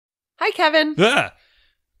Hi, Kevin. Ah!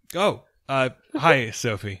 Oh, hi,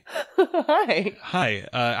 Sophie. Hi. Hi.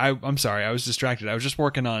 I'm sorry, I was distracted. I was just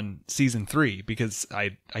working on season 3 because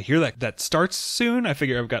I hear that starts soon. I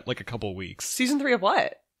figure I've got like a couple weeks. Season 3 of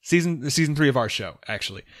what? Season 3 of our show,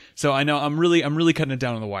 actually. So I know I'm really cutting it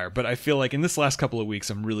down on the wire, but I feel like in this last couple of weeks,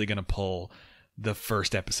 I'm really gonna pull the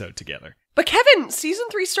first episode together. But Kevin, season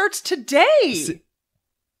 3 starts today.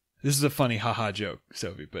 This is a funny haha joke,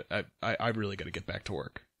 Sophie, but I really got to get back to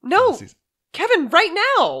work. No, Kevin, right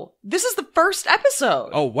now. This is the first episode.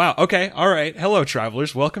 Oh, wow. Okay. All right. Hello,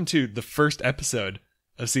 travelers. Welcome to the first episode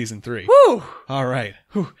of season 3. Woo! All right.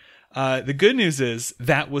 Whew. The good news is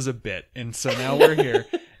that was a bit. And so now we're here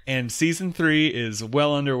and season 3 is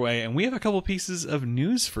well underway. And we have a couple pieces of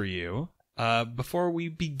news for you before we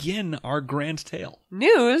begin our grand tale.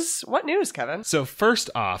 News? What news, Kevin? So first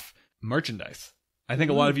off, merchandise. I think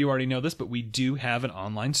a lot of you already know this, but we do have an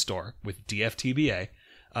online store with DFTBA.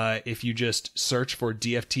 If you just search for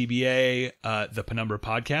DFTBA, the Penumbra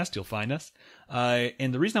podcast, you'll find us.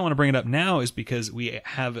 And the reason I want to bring it up now is because we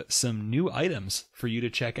have some new items for you to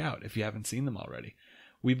check out if you haven't seen them already.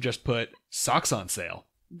 We've just put socks on sale.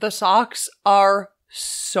 The socks are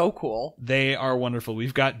so cool. They are wonderful.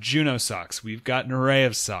 We've got Juno socks. We've got an array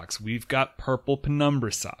of socks. We've got purple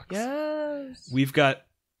Penumbra socks. Yes. We've got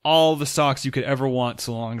all the socks you could ever want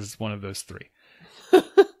so long as it's one of those 3.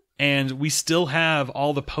 And we still have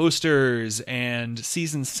all the posters and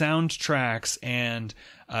season soundtracks and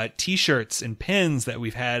t-shirts and pins that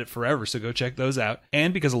we've had forever, so go check those out.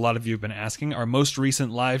 And because a lot of you have been asking, our most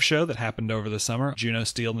recent live show that happened over the summer, Juno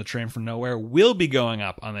Steele and the Train from Nowhere, will be going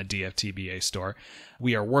up on the DFTBA store.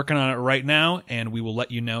 We are working on it right now, and we will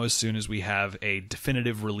let you know as soon as we have a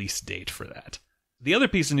definitive release date for that. The other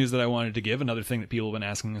piece of news that I wanted to give, another thing that people have been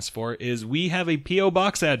asking us for, is we have a P.O.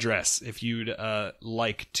 Box address if you'd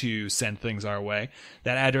like to send things our way.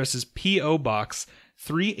 That address is P.O. Box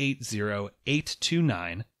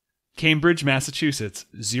 380829, Cambridge, Massachusetts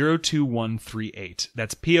 02138.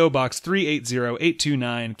 That's P.O. Box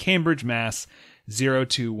 380829, Cambridge, Mass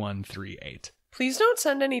 02138. Please don't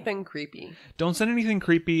send anything creepy. Don't send anything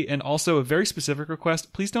creepy, and also a very specific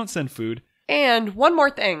request, please don't send food. And one more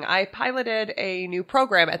thing, I piloted a new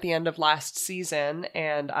program at the end of last season,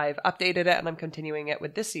 and I've updated it and I'm continuing it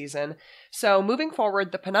with this season. So moving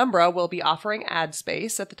forward, the Penumbra will be offering ad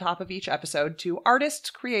space at the top of each episode to artists,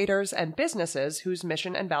 creators, and businesses whose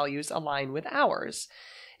mission and values align with ours.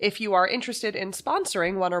 If you are interested in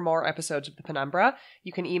sponsoring one or more episodes of the Penumbra,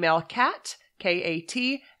 you can email Kat,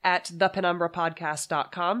 K-A-T, at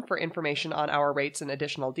thpenumbrapodcast.com for information on our rates and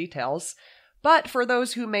additional details. But for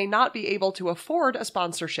those who may not be able to afford a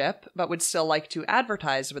sponsorship, but would still like to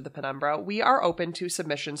advertise with the Penumbra, we are open to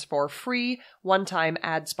submissions for free, one-time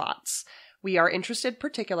ad spots. We are interested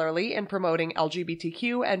particularly in promoting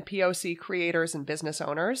LGBTQ and POC creators and business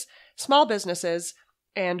owners, small businesses,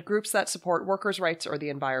 and groups that support workers' rights or the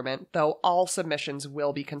environment, though all submissions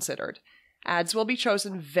will be considered. Ads will be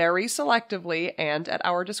chosen very selectively and at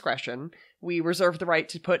our discretion. We reserve the right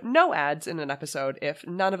to put no ads in an episode if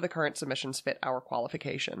none of the current submissions fit our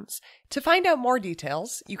qualifications. To find out more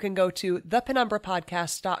details, you can go to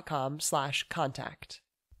thepenumbrapodcast.com/contact.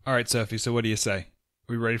 All right, Sophie, so what do you say? Are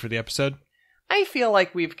we ready for the episode? I feel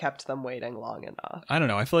like we've kept them waiting long enough. I don't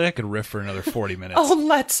know. I feel like I could riff for another 40 minutes. Oh,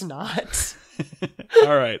 let's not.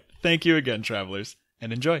 All right. Thank you again, travelers,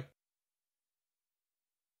 and enjoy.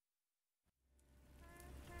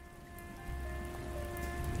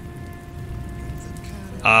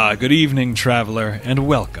 Good evening, traveler, and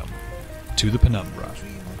welcome to the Penumbra.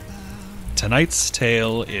 Tonight's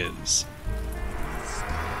tale is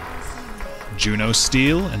Juno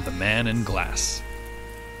Steele and the Man in Glass.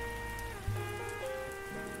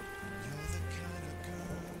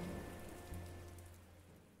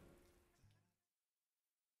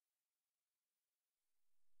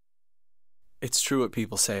 It's true what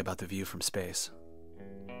people say about the view from space.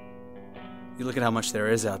 You look at how much there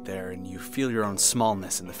is out there and you feel your own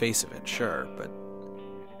smallness in the face of it, sure, but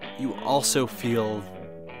you also feel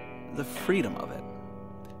the freedom of it.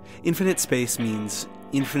 Infinite space means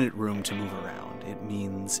infinite room to move around. It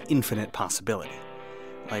means infinite possibility.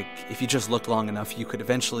 Like, if you just look long enough, you could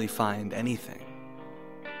eventually find anything.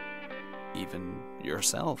 Even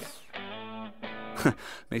yourself.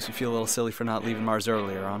 Makes me feel a little silly for not leaving Mars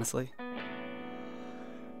earlier, honestly.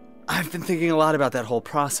 I've been thinking a lot about that whole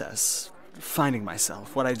process. Finding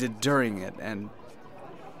myself, what I did during it, and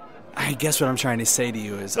I guess what I'm trying to say to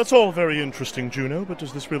you is... That's all very interesting, Juno, but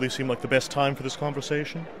does this really seem like the best time for this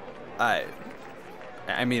conversation? I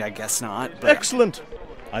mean, I guess not, but... Excellent!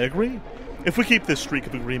 I agree. If we keep this streak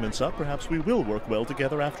of agreements up, perhaps we will work well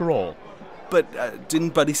together after all. But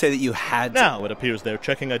didn't Buddy say that you had to... Now it appears they're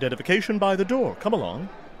checking identification by the door. Come along.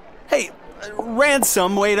 Hey,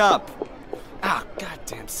 Ransom, wait up. Ah,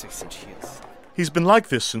 goddamn 6-inch heels. He's been like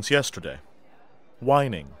this since yesterday.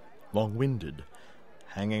 Whining, long-winded,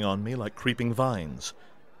 hanging on me like creeping vines.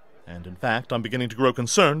 And in fact, I'm beginning to grow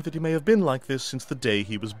concerned that he may have been like this since the day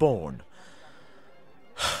he was born.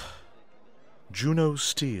 Juno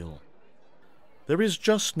Steele. There is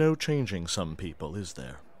just no changing some people, is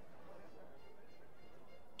there?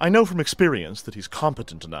 I know from experience that he's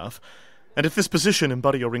competent enough, and if this position in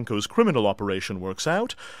Buddy Orinko's criminal operation works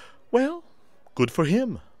out, well, good for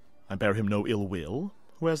him. I bear him no ill will.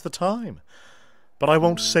 Who has the time? But I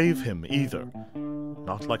won't save him either.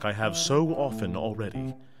 Not like I have so often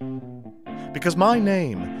already. Because my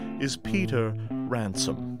name is Peter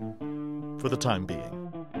Ransom, for the time being.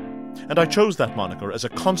 And I chose that moniker as a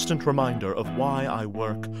constant reminder of why I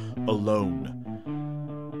work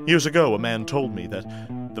alone. Years ago, a man told me that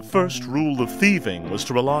the first rule of thieving was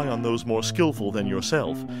to rely on those more skillful than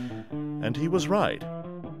yourself. And he was right.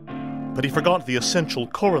 But he forgot the essential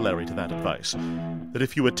corollary to that advice, that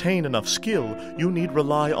if you attain enough skill, you need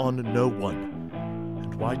rely on no one.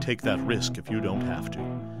 And why take that risk if you don't have to?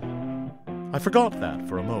 I forgot that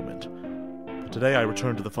for a moment. But today I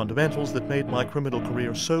return to the fundamentals that made my criminal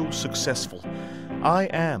career so successful. I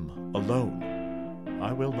am alone.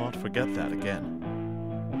 I will not forget that again.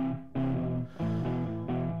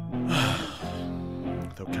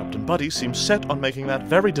 Though Captain Buddy seems set on making that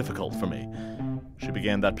very difficult for me. She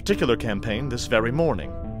began that particular campaign this very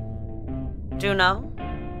morning. Juno,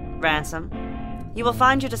 Ransom, you will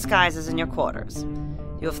find your disguises in your quarters.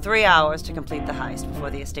 You have 3 hours to complete the heist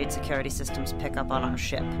before the estate security systems pick up on our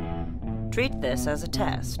ship. Treat this as a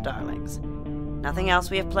test, darlings. Nothing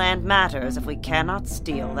else we have planned matters if we cannot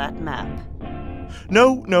steal that map.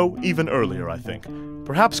 No, even earlier, I think.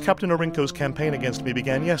 Perhaps Captain Orinko's campaign against me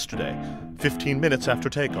began yesterday, 15 minutes after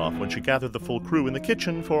takeoff, when she gathered the full crew in the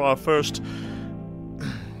kitchen for our first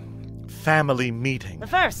family meeting. The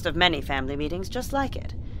first of many family meetings just like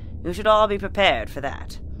it. You should all be prepared for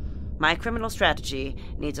that. My criminal strategy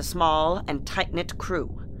needs a small and tight-knit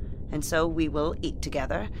crew. And so we will eat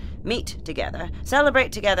together, meet together,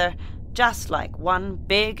 celebrate together, just like one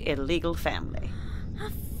big illegal family. A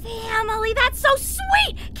family? That's so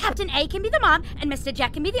sweet! Captain A can be the mom, and Mr.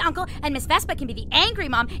 Jack can be the uncle, and Miss Vespa can be the angry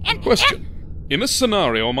mom, and... Question. In this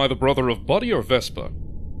scenario, am I the brother of Buddy or Vespa?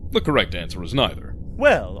 The correct answer is neither.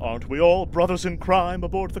 Well, aren't we all brothers in crime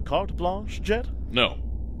aboard the Carte Blanche jet? No.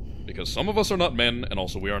 Because some of us are not men, and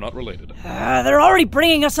also we are not related. They're already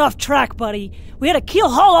bringing us off track, buddy. We had to keel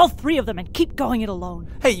haul all 3 of them and keep going it alone.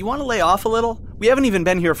 Hey, you want to lay off a little? We haven't even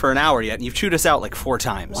been here for an hour yet, and you've chewed us out like 4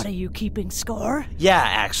 times. What, are you keeping score? Yeah,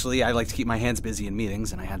 actually, I like to keep my hands busy in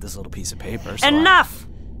meetings, and I had this little piece of paper, so Enough!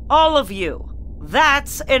 All of you.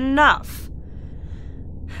 That's enough.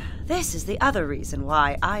 This is the other reason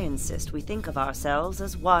why I insist we think of ourselves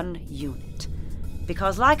as one unit.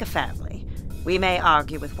 Because like a family, we may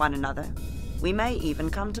argue with one another. We may even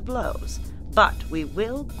come to blows. But we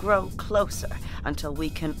will grow closer until we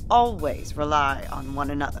can always rely on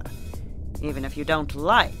one another. Even if you don't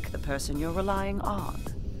like the person you're relying on.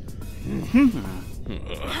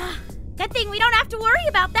 Good thing we don't have to worry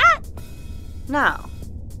about that. Now,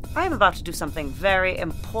 I am about to do something very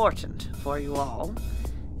important for you all.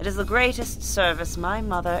 It is the greatest service my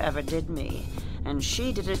mother ever did me, and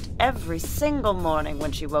she did it every single morning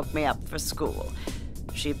when she woke me up for school.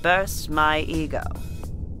 She burst my ego.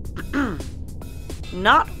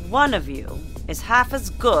 Not one of you is half as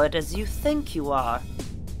good as you think you are.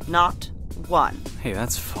 Not one. Hey,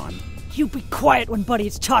 that's fun. You be quiet when Buddy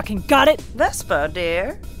is talking, got it? Vespa,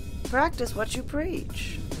 dear, practice what you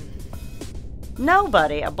preach.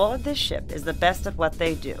 Nobody aboard this ship is the best at what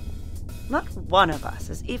they do. Not one of us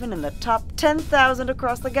is even in the top 10,000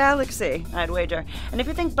 across the galaxy, I'd wager. And if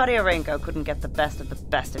you think Buddy Orinko couldn't get the best of the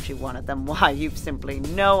best if she wanted them, why, you've simply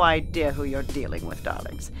no idea who you're dealing with,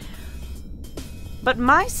 darlings. But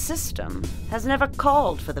my system has never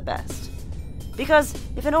called for the best. Because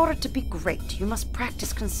if in order to be great, you must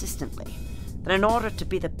practice consistently, then in order to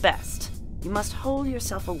be the best, you must hold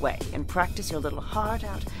yourself away and practice your little heart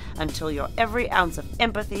out until your every ounce of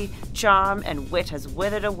empathy, charm, and wit has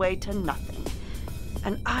withered away to nothing.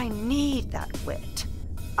 And I need that wit.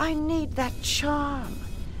 I need that charm.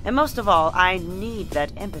 And most of all, I need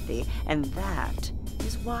that empathy, and that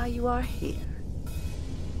is why you are here.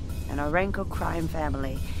 An Orinko crime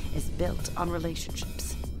family is built on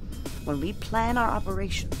relationships. When we plan our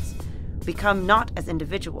operations, we come not as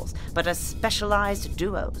individuals, but as specialized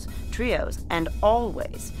duos, trios, and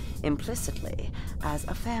always, implicitly, as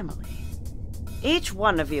a family. Each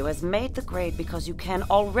one of you has made the grade because you can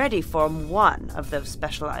already form one of those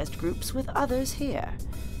specialized groups with others here.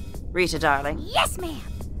 Rita, darling. Yes, ma'am.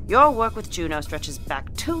 Your work with Juno stretches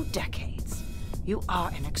back 2 decades. You are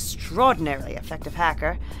an extraordinarily effective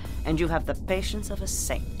hacker, and you have the patience of a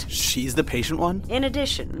saint. She's the patient one? In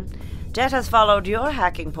addition, Jet has followed your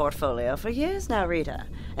hacking portfolio for years now, Rita,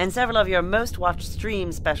 and several of your most-watched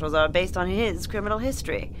stream specials are based on his criminal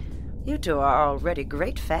history. You two are already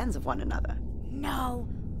great fans of one another. No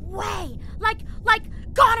way! Like,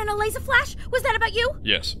 Gone in a Laser Flash? Was that about you?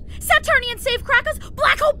 Yes. Saturnian Savecrackers?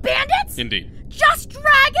 Black Hole Bandits? Indeed. Just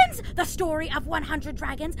Dragons? The story of 100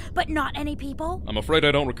 dragons, but not any people? I'm afraid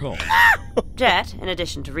I don't recall. Jet, in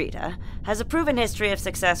addition to Rita, has a proven history of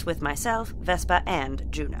success with myself, Vespa,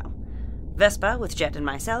 and Juno. Vespa with Jet and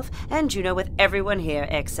myself, and Juno with everyone here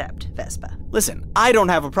except Vespa. Listen, I don't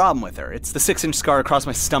have a problem with her. It's the 6-inch scar across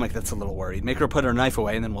my stomach that's a little worried. Make her put her knife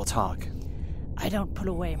away and then we'll talk. I don't put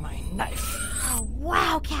away my knife. Oh,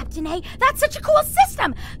 wow, Captain A. That's such a cool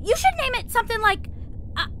system. You should name it something like...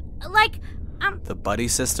 The buddy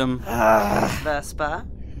system? Vespa.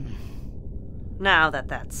 Now that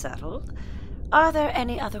that's settled, are there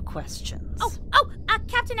any other questions?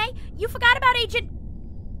 Captain A, you forgot about Agent...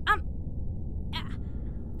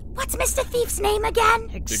 what's Mr. Thief's name again?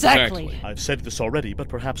 Exactly. I've said this already, but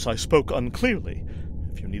perhaps I spoke unclearly.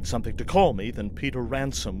 If you need something to call me, then Peter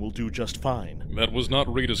Ransom will do just fine. That was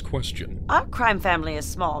not Rita's question. Our crime family is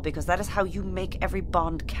small because that is how you make every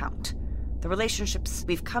bond count. The relationships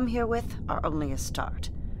we've come here with are only a start.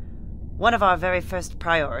 One of our very first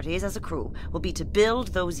priorities as a crew will be to build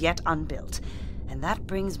those yet unbuilt. And that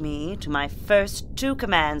brings me to my first 2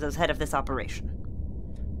 commands as head of this operation.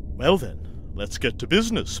 Well then, let's get to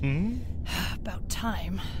business, About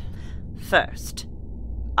time. First,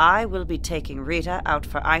 I will be taking Rita out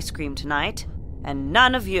for ice cream tonight, and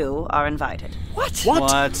none of you are invited. What?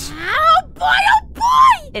 Oh boy!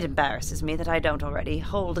 It embarrasses me that I don't already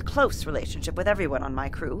hold a close relationship with everyone on my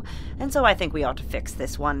crew, and so I think we ought to fix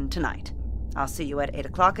this one tonight. I'll see you at 8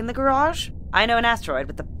 o'clock in the garage. I know an asteroid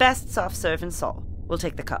with the best soft serve in Seoul. We'll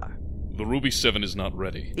take the car. The Ruby 7 is not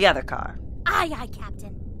ready. The other car. Aye,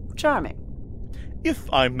 Captain. Charming.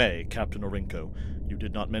 If I may, Captain Orinko, you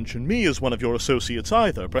did not mention me as one of your associates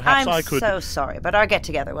either. Perhaps I could... I'm so sorry, but our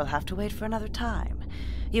get-together will have to wait for another time.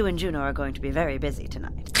 You and Juno are going to be very busy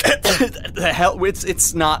tonight. The hell?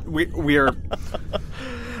 It's not... We're...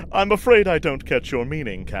 I'm afraid I don't catch your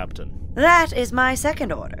meaning, Captain. That is my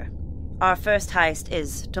second order. Our first heist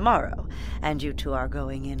is tomorrow, and you two are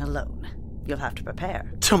going in alone. You'll have to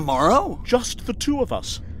prepare. Tomorrow? Just the 2 of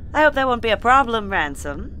us. I hope that won't be a problem,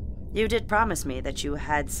 Ransom. You did promise me that you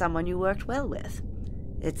had someone you worked well with.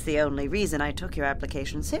 It's the only reason I took your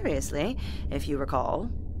application seriously, if you recall.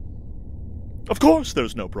 Of course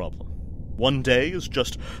there's no problem. One day is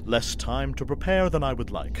just less time to prepare than I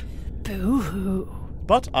would like. Boo-hoo.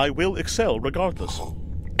 But I will excel regardless.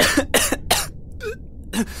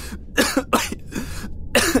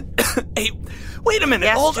 Hey, wait a minute.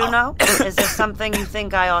 Yes, hold Juno? on. Is there something you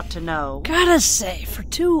think I ought to know? Gotta say, for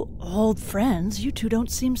 2 old friends, you two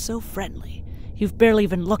don't seem so friendly. You've barely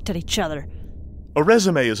even looked at each other. A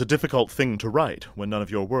resume is a difficult thing to write when none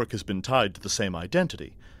of your work has been tied to the same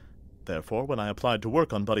identity. Therefore, when I applied to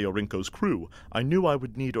work on Buddy Orinko's crew, I knew I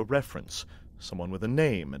would need a reference, someone with a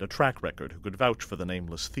name and a track record who could vouch for the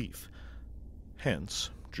nameless thief. Hence,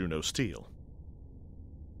 Juno Steele.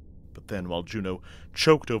 But then, while Juno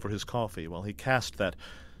choked over his coffee, while he cast that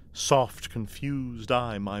soft, confused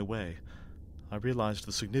eye my way, I realized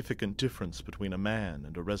the significant difference between a man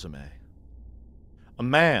and a resume. A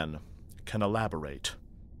man can elaborate.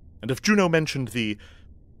 And if Juno mentioned the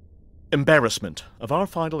embarrassment of our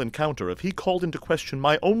final encounter, if he called into question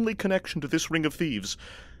my only connection to this ring of thieves,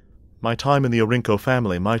 my time in the Orinko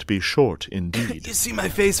family might be short indeed. You see my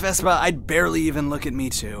face, Vespa? I'd barely even look at me,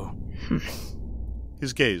 too.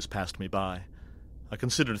 His gaze passed me by. I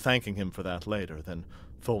considered thanking him for that later, then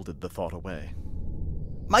folded the thought away.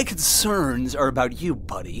 My concerns are about you,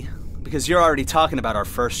 buddy. Because you're already talking about our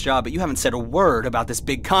first job, but you haven't said a word about this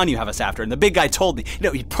big con you have us after. And the big guy told me,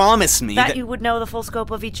 he promised me that you would know the full scope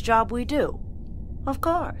of each job we do. Of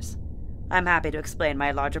course. I'm happy to explain my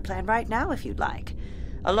larger plan right now if you'd like,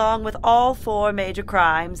 along with all 4 major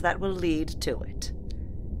crimes that will lead to it.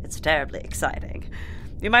 It's terribly exciting.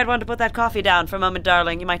 You might want to put that coffee down for a moment,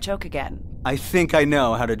 darling. You might choke again. I think I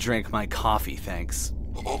know how to drink my coffee, thanks.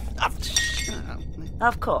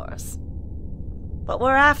 Of course. What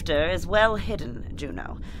we're after is well hidden,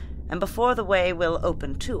 Juno. And before the way will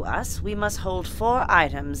open to us, we must hold 4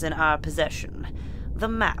 items in our possession. The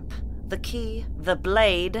map, the key, the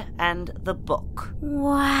blade, and the book.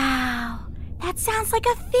 Wow. That sounds like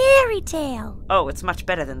a fairy tale. Oh, it's much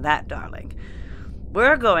better than that, darling.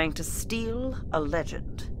 We're going to steal a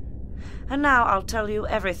legend. And now I'll tell you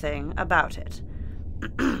everything about it.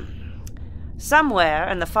 Somewhere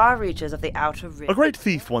in the far reaches of the Outer Rim... A great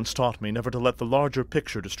thief once taught me never to let the larger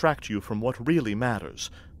picture distract you from what really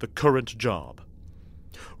matters, the current job.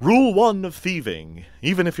 Rule 1 of thieving: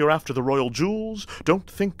 even if you're after the royal jewels, don't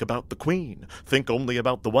think about the queen. Think only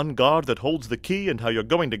about the one guard that holds the key and how you're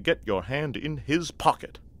going to get your hand in his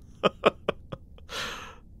pocket.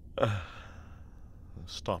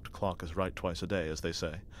 Stopped clock is right twice a day, as they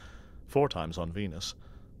say. 4 times on Venus.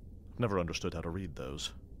 Never understood how to read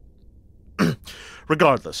those.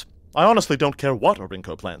 Regardless, I honestly don't care what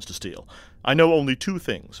Orinko plans to steal. I know only 2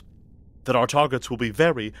 things: that our targets will be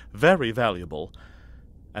very, very valuable,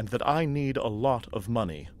 and that I need a lot of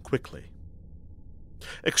money quickly.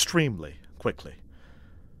 Extremely quickly.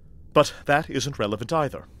 But that isn't relevant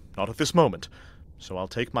either, not at this moment. So I'll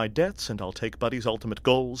take my debts, and I'll take Buddy's ultimate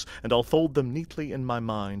goals, and I'll fold them neatly in my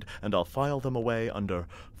mind, and I'll file them away under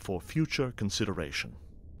 "for future consideration."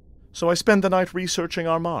 So I spend the night researching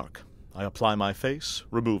our mark. I apply my face,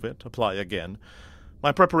 remove it, apply again.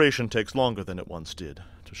 My preparation takes longer than it once did,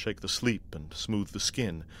 to shake the sleep and smooth the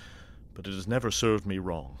skin, but it has never served me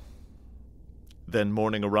wrong. Then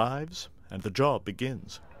morning arrives, and the job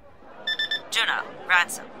begins. Juno,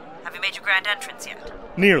 Ransom, have you made your grand entrance yet?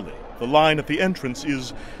 Nearly. The line at the entrance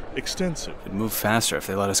is extensive. It'd move faster if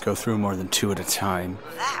they let us go through more than 2 at a time.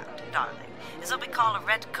 That, darling, is what we call a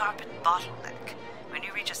red carpet bottleneck. When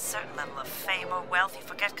you reach a certain level of fame or wealth, you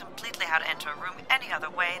forget completely how to enter a room any other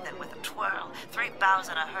way than with a twirl, 3 bows,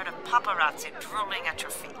 and a herd of paparazzi drooling at your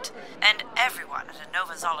feet. And everyone at a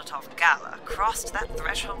Nova Zolotov gala crossed that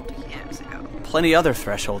threshold years ago. Plenty other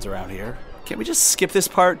thresholds around here. Can't we just skip this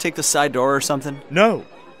part, take the side door or something? No.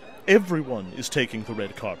 Everyone is taking the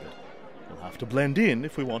red carpet. We'll have to blend in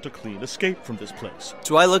if we want a clean escape from this place.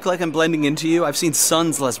 Do I look like I'm blending into you? I've seen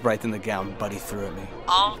suns less bright than the gown Buddy threw at me.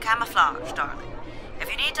 All camouflage, darling. If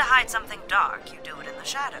you need to hide something dark, you do it in the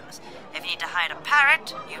shadows. If you need to hide a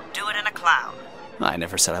parrot, you do it in a clown. I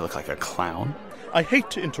never said I look like a clown. I hate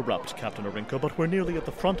to interrupt, Captain Orinko, but we're nearly at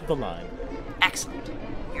the front of the line. Excellent.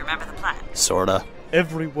 You remember the plan? Sorta.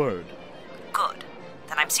 Every word. Good.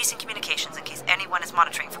 Then I'm ceasing communications in case anyone is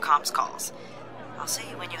monitoring for comms calls. I'll see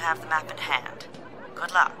you when you have the map in hand.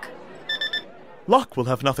 Good luck. Luck will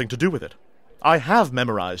have nothing to do with it. I have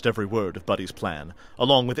memorized every word of Buddy's plan,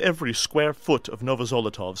 along with every square foot of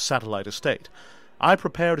Novozolotov's satellite estate. I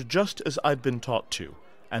prepared just as I'd been taught to,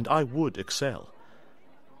 and I would excel.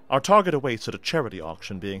 Our target awaits at a charity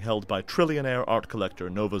auction being held by trillionaire art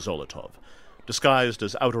collector Novozolotov, disguised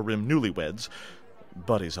as Outer Rim newlyweds.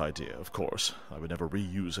 Buddy's idea, of course. I would never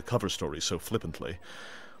reuse a cover story so flippantly.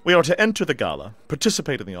 We are to enter the gala,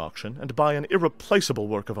 participate in the auction, and buy an irreplaceable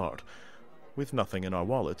work of art, with nothing in our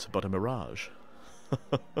wallets but a mirage.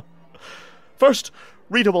 First,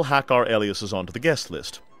 Rita will hack our aliases onto the guest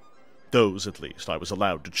list. Those, at least, I was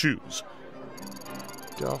allowed to choose.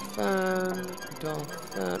 Dauphin.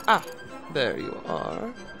 Ah, there you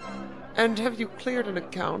are. And have you cleared an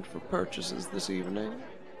account for purchases this evening?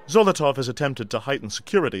 Zolotov has attempted to heighten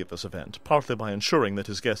security at this event, partly by ensuring that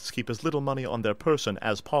his guests keep as little money on their person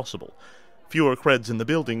as possible. Fewer creds in the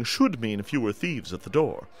building should mean fewer thieves at the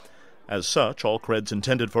door. As such, all creds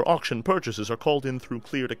intended for auction purchases are called in through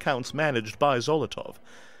cleared accounts managed by Zolotov.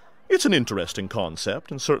 It's an interesting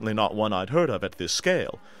concept, and certainly not one I'd heard of at this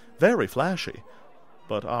scale. Very flashy.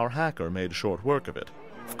 But our hacker made short work of it.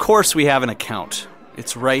 Of course we have an account.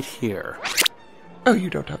 It's right here. Oh, you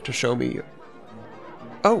don't have to show me.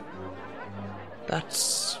 Oh,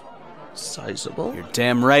 that's sizable. You're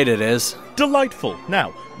damn right it is. Delightful.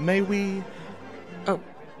 Now, may we... Oh,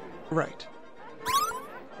 right.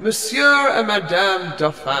 Monsieur and Madame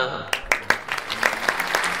Dauphin.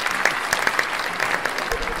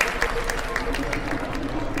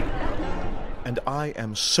 And I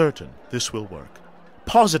am certain this will work.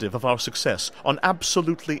 Positive of our success on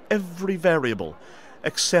absolutely every variable,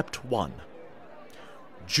 except one.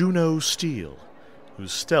 Juno Steele,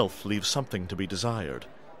 whose stealth leaves something to be desired.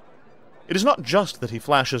 It is not just that he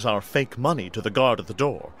flashes our fake money to the guard at the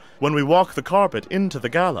door. When we walk the carpet into the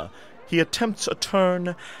gala, he attempts a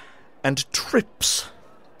turn and trips.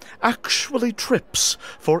 Actually trips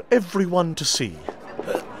for everyone to see.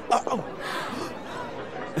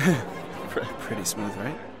 Pretty smooth,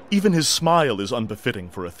 right? Even his smile is unbefitting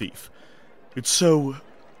for a thief. It's so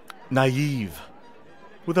naive.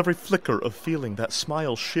 With every flicker of feeling, that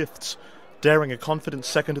smile shifts, daring a confident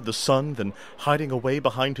second in the sun, then hiding away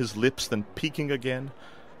behind his lips, then peeking again.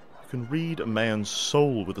 You can read a man's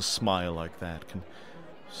soul with a smile like that, can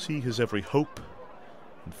see his every hope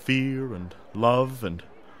and fear and love and...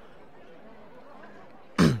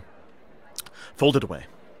 fold it away.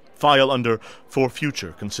 File under for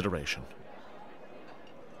future consideration.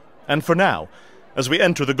 And for now, as we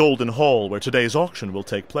enter the Golden Hall where today's auction will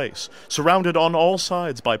take place, surrounded on all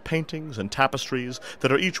sides by paintings and tapestries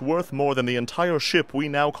that are each worth more than the entire ship we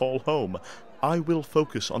now call home, I will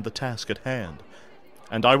focus on the task at hand,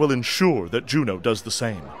 and I will ensure that Juno does the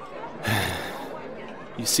same.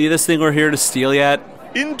 You see this thing we're here to steal yet?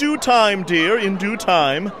 In due time, dear, in due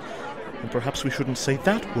time. And perhaps we shouldn't say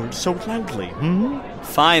that word so loudly,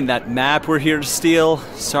 Fine, that map we're here to steal.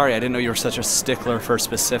 Sorry, I didn't know you were such a stickler for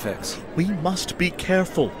specifics. We must be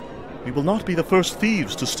careful. We will not be the first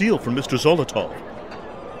thieves to steal from Mr. Zolotov.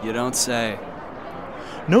 You don't say.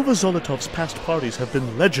 Nova Zolotov's past parties have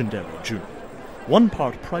been legendary, Juno. 1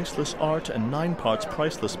 part priceless art and 9 parts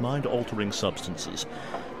priceless mind-altering substances.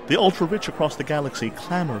 The ultra-rich across the galaxy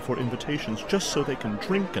clamor for invitations just so they can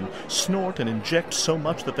drink and snort and inject so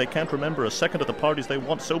much that they can't remember a second of the parties they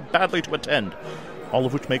want so badly to attend, all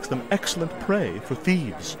of which makes them excellent prey for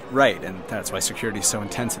thieves. Right, and that's why security's so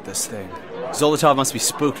intense at this thing. Zolotov must be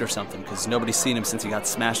spooked or something, because nobody's seen him since he got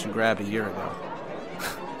smashed and grabbed a year ago.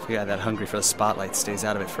 If a guy that hungry for the spotlight stays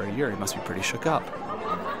out of it for a year, he must be pretty shook up.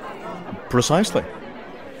 Precisely.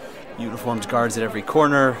 Uniformed guards at every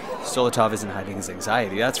corner. Zolotov isn't hiding his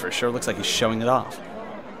anxiety, that's for sure. Looks like he's showing it off.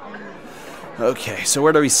 Okay, so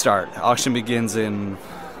where do we start? Auction begins in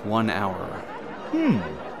 1 hour.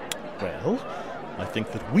 Well, I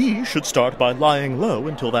think that we should start by lying low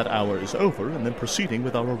until that hour is over and then proceeding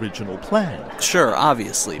with our original plan. Sure,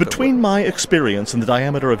 obviously. Between my experience and the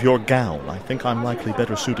diameter of your gown, I think I'm likely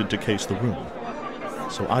better suited to case the room.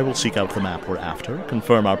 So I will seek out the map we're after,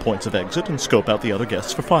 confirm our points of exit, and scope out the other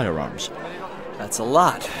guests for firearms. That's a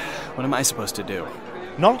lot. What am I supposed to do?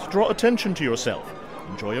 Not draw attention to yourself.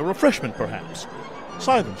 Enjoy a refreshment, perhaps.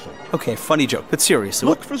 Silently. Okay, funny joke, but seriously.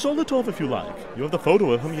 Look for Zolotov if you like. You have the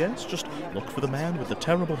photo of him, yes? Just look for the man with the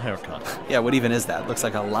terrible haircut. Yeah, what even is that? Looks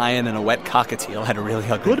like a lion and a wet cockatiel had a really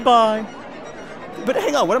ugly... Goodbye. But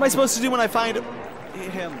hang on, what am I supposed to do when I find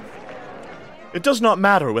him? It does not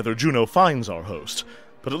matter whether Juno finds our host,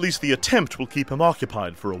 but at least the attempt will keep him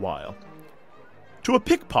occupied for a while. To a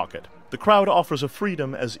pickpocket, the crowd offers a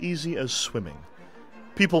freedom as easy as swimming.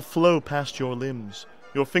 People flow past your limbs.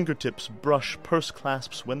 Your fingertips brush purse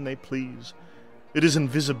clasps when they please. It is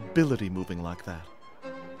invisibility moving like that.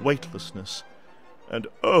 Weightlessness. And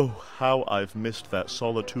oh, how I've missed that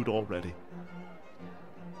solitude already.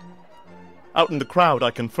 Out in the crowd,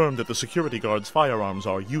 I confirm that the security guards' firearms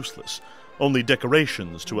are useless, only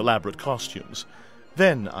decorations to elaborate costumes.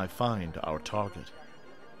 Then I find our target.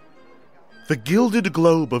 The gilded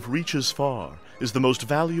globe of Reaches Far is the most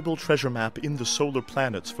valuable treasure map in the solar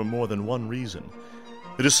planets for more than one reason.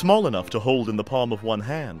 It is small enough to hold in the palm of one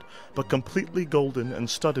hand, but completely golden and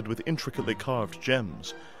studded with intricately carved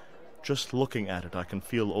gems. Just looking at it, I can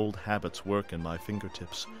feel old habits work in my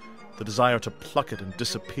fingertips, the desire to pluck it and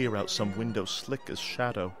disappear out some window slick as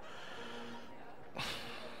shadow.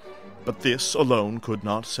 But this alone could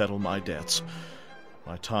not settle my debts.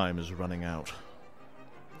 My time is running out.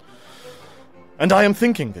 And I am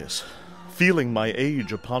thinking this, feeling my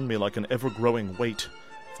age upon me like an ever-growing weight.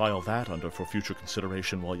 File that under for future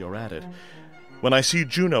consideration while you're at it. When I see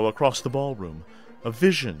Juno across the ballroom, a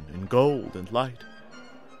vision in gold and light,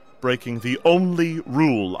 breaking the only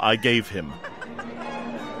rule I gave him.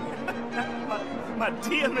 My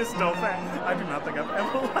dear Miss Dauphin, I do not think I've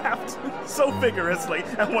ever laughed so vigorously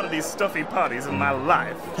at one of these stuffy parties in my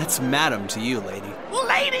life. That's madam to you, lady.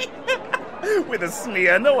 Lady! With a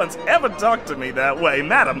sneer, no one's ever talked to me that way.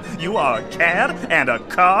 Madam, you are a cad and a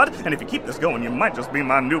card, and if you keep this going, you might just be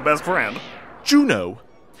my new best friend. Juno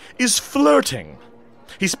is flirting.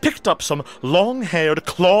 He's picked up some long-haired,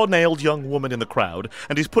 claw-nailed young woman in the crowd,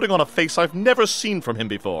 and he's putting on a face I've never seen from him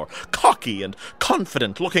before, cocky and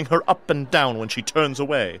confident, looking her up and down when she turns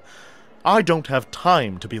away. I don't have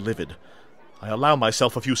time to be livid. I allow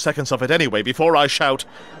myself a few seconds of it anyway before I shout,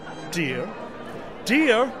 "Dear,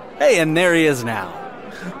 dear!" Hey, and there he is now.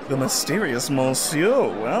 The mysterious monsieur.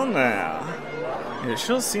 Well now, it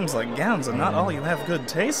sure seems like gowns are not all you have good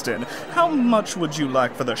taste in. How much would you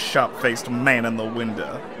like for the sharp-faced man in the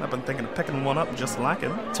window? I've been thinking of picking one up just like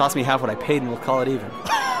him. Toss me half what I paid and we'll call it even.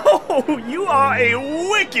 Oh, you are a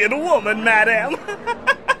wicked woman, madame.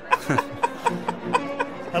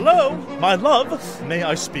 Hello, my love. May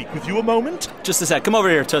I speak with you a moment? Just a sec. Come over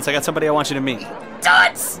here, Toots. I got somebody I want you to meet.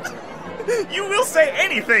 Toots! You will say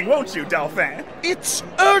anything, won't you, Dauphin? It's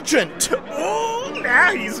urgent! Oh,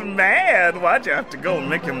 now he's mad. Why'd you have to go and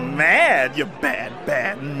make him mad, you bad,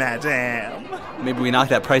 bad madame? Maybe we knock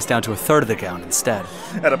that price down to a third of the gown instead.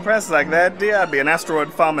 At a price like that, dear, I'd be an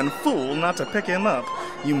asteroid-farming fool not to pick him up.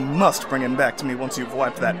 You must bring him back to me once you've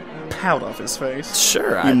wiped that pout off his face.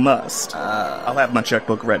 Sure, You must. I'll have my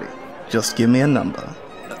checkbook ready. Just give me a number.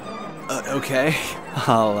 Okay.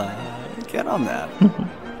 I'll, get on that.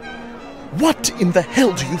 What in the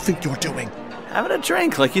hell do you think you're doing? Having a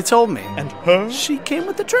drink, like you told me. And her? She came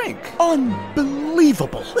with the drink.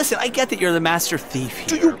 Unbelievable. Listen, I get that you're the master thief here.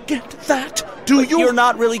 Do you get that? Do you? You're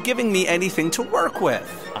not really giving me anything to work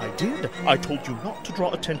with. I did. I told you not to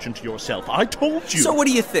draw attention to yourself. I told you. So what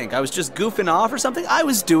do you think? I was just goofing off or something? I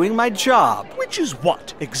was doing my job. Which is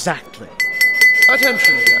what, exactly?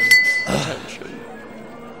 Attention, guests. Attention.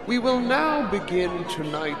 We will now begin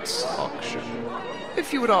tonight's auction.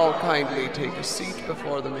 If you would all kindly take a seat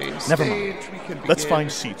before the main Never stage, mind. we can begin. Let's find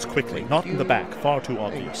seats quickly, not in the back, far too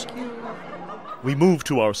obvious. We move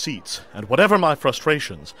to our seats, and whatever my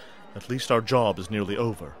frustrations, at least our job is nearly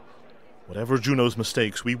over. Whatever Juno's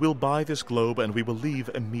mistakes, we will buy this globe and we will leave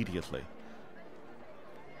immediately.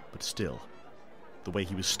 But still, the way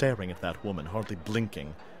he was staring at that woman, hardly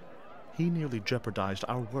blinking, he nearly jeopardized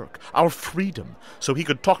our work, our freedom, so he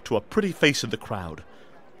could talk to a pretty face in the crowd.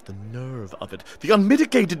 The nerve of it, the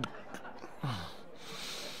unmitigated...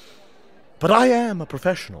 But I am a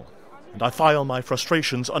professional, and I file my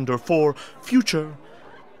frustrations for future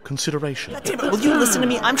consideration. God damn it, will you listen to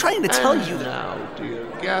me? I'm trying to tell you that... Now, dear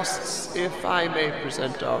guests, if I may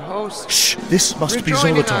present our host... Shh, this must be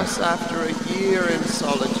Rejoining Zoloton. us after a year in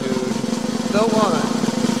solitude, the one,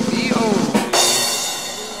 the only...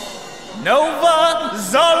 Nova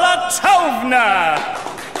Zolotovna!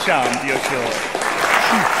 Charmed, you're sure.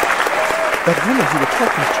 That woman you were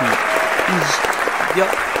talking to is...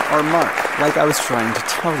 Yup, our Mark, like I was trying to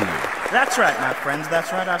tell you. That's right, my friends,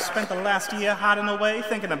 that's right. I've spent the last year hiding away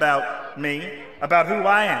thinking about me, about who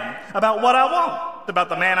I am, about what I want, about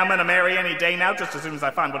the man I'm gonna marry any day now, just as soon as I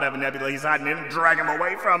find whatever nebula he's hiding in and drag him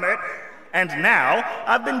away from it. And now,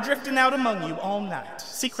 I've been drifting out among you all night,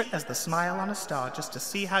 secret as the smile on a star, just to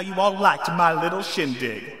see how you all liked my little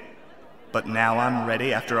shindig. But now I'm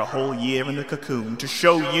ready, after a whole year in the cocoon, to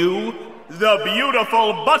show you the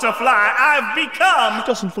beautiful butterfly I've become! She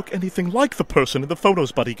doesn't look anything like the person in the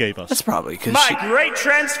photos Buddy gave us. That's probably because My great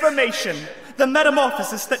transformation! The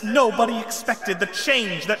metamorphosis that nobody expected, the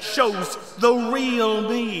change that shows the real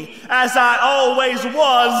me, as I always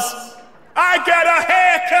was. I got a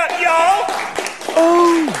haircut, y'all!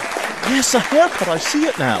 Oh, yes, a haircut. I see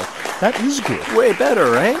it now. That is good. way better,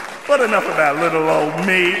 right? But enough about little old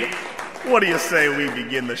me. What do you say we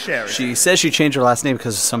begin the sherry? She says she changed her last name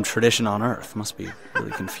because of some tradition on Earth. Must be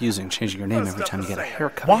really confusing changing your name every time you get a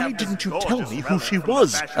haircut. Why didn't you tell me who she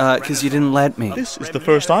was? Because you didn't let me. This is the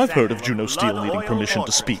first I've heard of Juno Steele needing permission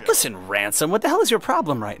to speak. Listen, Ransom, what the hell is your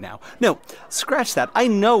problem right now? No, scratch that. I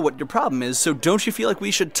know what your problem is, so don't you feel like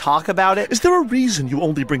we should talk about it? Is there a reason you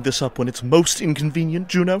only bring this up when it's most inconvenient,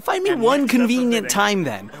 Juno? Find me one convenient time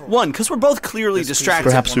then. One, because we're both clearly distracted.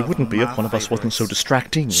 Perhaps we wouldn't be if one of us wasn't so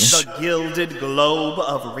distracting. The gilded globe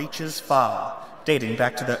of reaches far, dating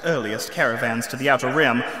back to the earliest caravans to the Outer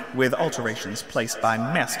Rim, with alterations placed by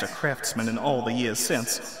master craftsmen in all the years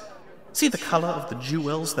since. See the color of the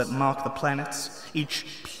jewels that mark the planets, each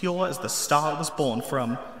pure as the star it was born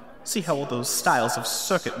from. See how all those styles of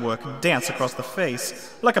circuit work dance across the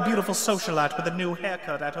face, like a beautiful socialite with a new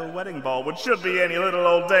haircut at her wedding ball, which should be any little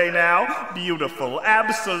old day now. Beautiful,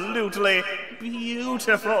 absolutely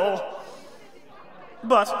beautiful.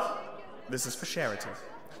 But this is for charity.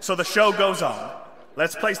 So the show goes on.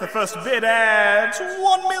 Let's place the first bid at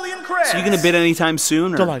 1 million creds. So you gonna bid anytime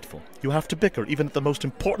soon? Or? Delightful. You have to bicker even at the most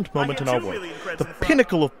important moment in our work. The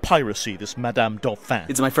pinnacle of piracy, this Madame Dauphin.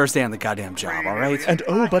 It's my first day on the goddamn job, all right? And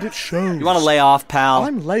oh, but it shows. You want to lay off, pal?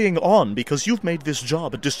 I'm laying on because you've made this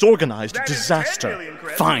job a disorganized disaster.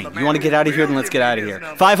 Fine. You want to get out of here? Then let's get out of here.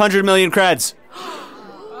 500 million creds.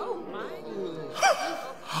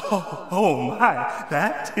 Oh my,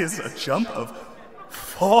 that is a jump of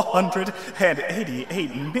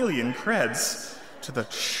 488 million creds to the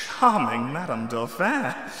charming Madame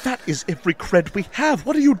Dauphin. That is every cred we have.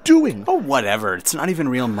 What are you doing? Oh, whatever. It's not even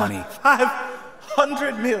real money.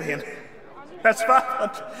 500 million. That's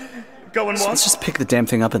 500. Going So once. let's just pick the damn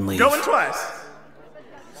thing up and leave. Going twice.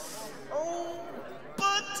 Oh,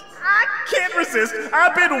 but I can't resist. I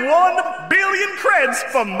bid 1 billion creds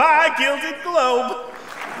for my gilded globe.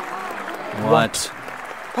 What?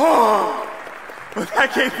 Oh, but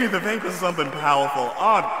that gave me the vape of something powerful.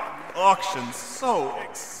 auction's so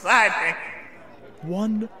exciting.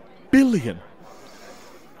 1 billion.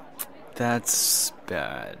 That's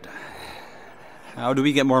bad. How do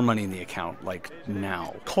we get more money in the account, like,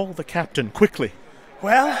 now? Call the captain, quickly.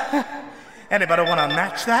 Well, anybody want to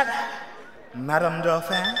match that? Madame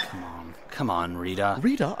Dauphin? Come on, Rita.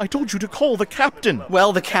 Rita, I told you to call the captain.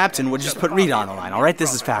 Well, the captain would just put Rita on the line, all right?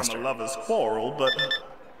 This is faster. From a lover's quarrel, but...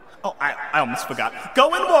 Oh, I almost forgot.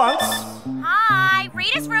 Going once. Hi,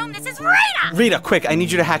 Rita's room. This is Rita. Rita, quick, I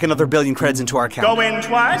need you to hack another billion creds into our account. Going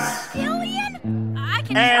twice. Billion? I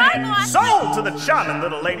can try, And boss. sold to the charming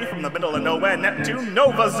little lady from the middle of nowhere, Neptune,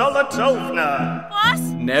 Nova Zolotovna. Boss?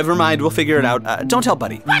 Never mind, we'll figure it out. Don't tell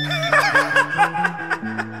Buddy.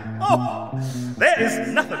 Oh, there is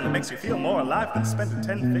nothing that makes you feel more alive than spending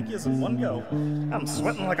 10 figures in one go. I'm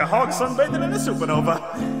sweating like a hog sunbathing in a supernova.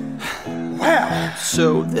 Well,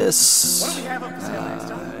 So this what do we have up for sale next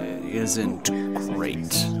time? isn't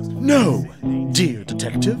great. No, dear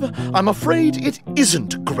detective, I'm afraid it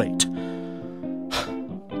isn't great.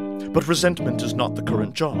 But resentment is not the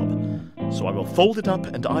current job, so I will fold it up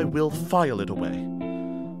and I will file it away.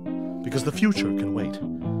 Because the future can wait.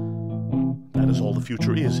 That is all the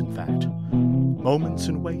future is, in fact. Moments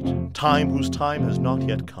in wait, time whose time has not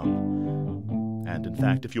yet come. And in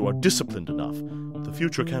fact, if you are disciplined enough, the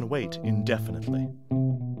future can wait indefinitely.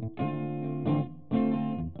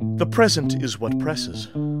 The present is what presses.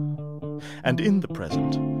 And in the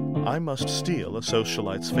present, I must steal a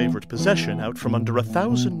socialite's favorite possession out from under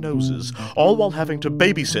 1,000 noses, all while having to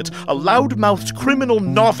babysit a loud-mouthed criminal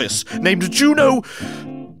novice named Juno...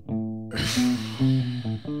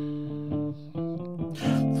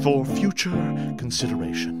 For future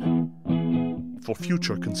consideration. For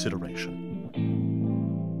future consideration.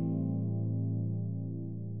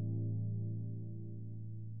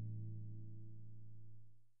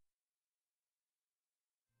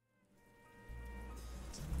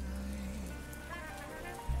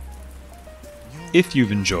 If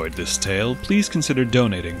you've enjoyed this tale, please consider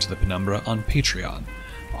donating to the Penumbra on Patreon.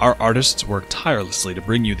 Our artists work tirelessly to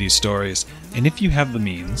bring you these stories, and if you have the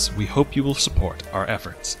means, we hope you will support our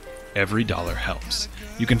efforts. Every dollar helps.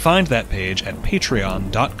 You can find that page at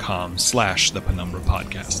patreon.com/The Penumbra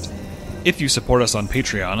Podcast. If you support us on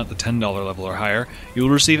Patreon at the $10 level or higher, you will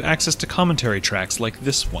receive access to commentary tracks like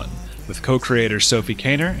this one, with co-creators Sophie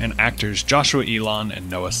Kaner and actors Joshua Elon and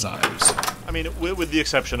Noah Symes. I mean, with the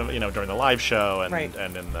exception of, during the live show and, Right.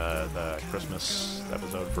 and in the Christmas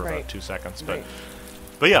episode for Right. about 2 seconds. Right.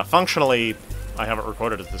 But yeah, functionally, I haven't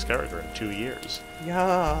recorded as this character in 2 years.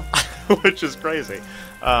 Yeah. Which is crazy.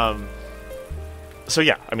 So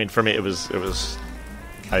yeah, I mean, for me, it was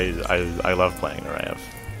I love playing Grahame.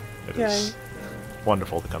 It is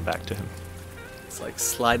wonderful to come back to him. It's like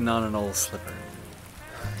sliding on an old slipper.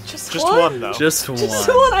 Just one, though. Just one. Just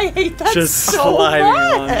one. I hate that Just so sliding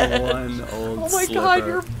much. on one old Oh my slipper. god,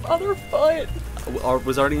 your other foot. Or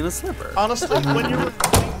was already in a slipper. Honestly, when you're...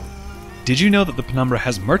 Did you know that the Penumbra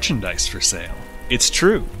has merchandise for sale? It's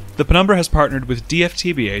true. The Penumbra has partnered with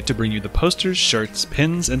DFTBA to bring you the posters, shirts,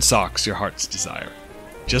 pins, and socks your hearts desire.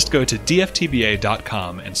 Just go to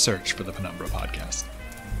dftba.com and search for the Penumbra Podcast.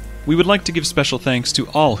 We would like to give special thanks to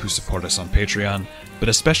all who support us on Patreon, but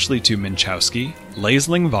especially to Minchowski,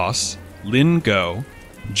 Laisling Voss, Lynn Go,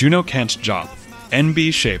 Juno Kent Jop,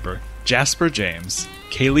 NB Shaper, Jasper James,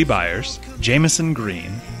 Kaylee Byers, Jameson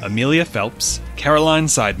Green, Amelia Phelps, Caroline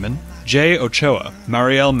Seidman, Jay Ochoa,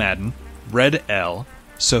 Marielle Madden, Red L,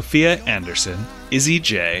 Sophia Anderson, Izzy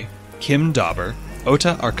J, Kim Dauber,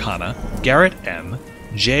 Ota Arcana, Garrett M,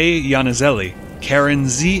 Jay Yanizelli, Karen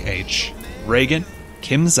ZH, Reagan,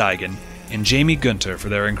 Kim Zeigen, and Jamie Gunter for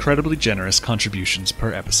their incredibly generous contributions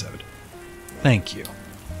per episode. Thank you.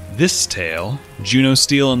 This tale, Juno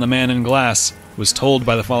Steele and the Man in Glass, was told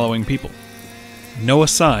by the following people: Noah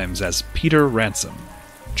Symes as Peter Ransom,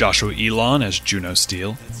 Joshua Elon as Juno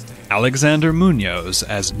Steele, Alexander Munoz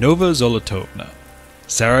as Nova Zolotovna,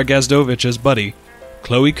 Sarah Gazdovich as Buddy,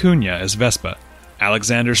 Chloe Cunha as Vespa,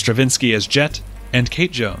 Alexander Stravinsky as Jet, and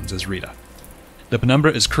Kate Jones as Rita. The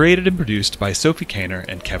Penumbra is created and produced by Sophie Kaner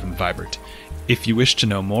and Kevin Vibert. If you wish to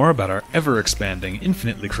know more about our ever-expanding,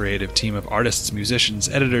 infinitely creative team of artists, musicians,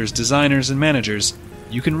 editors, designers, and managers,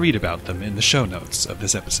 you can read about them in the show notes of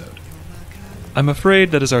this episode. I'm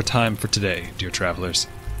afraid that is our time for today, dear travelers.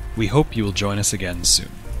 We hope you will join us again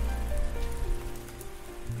soon.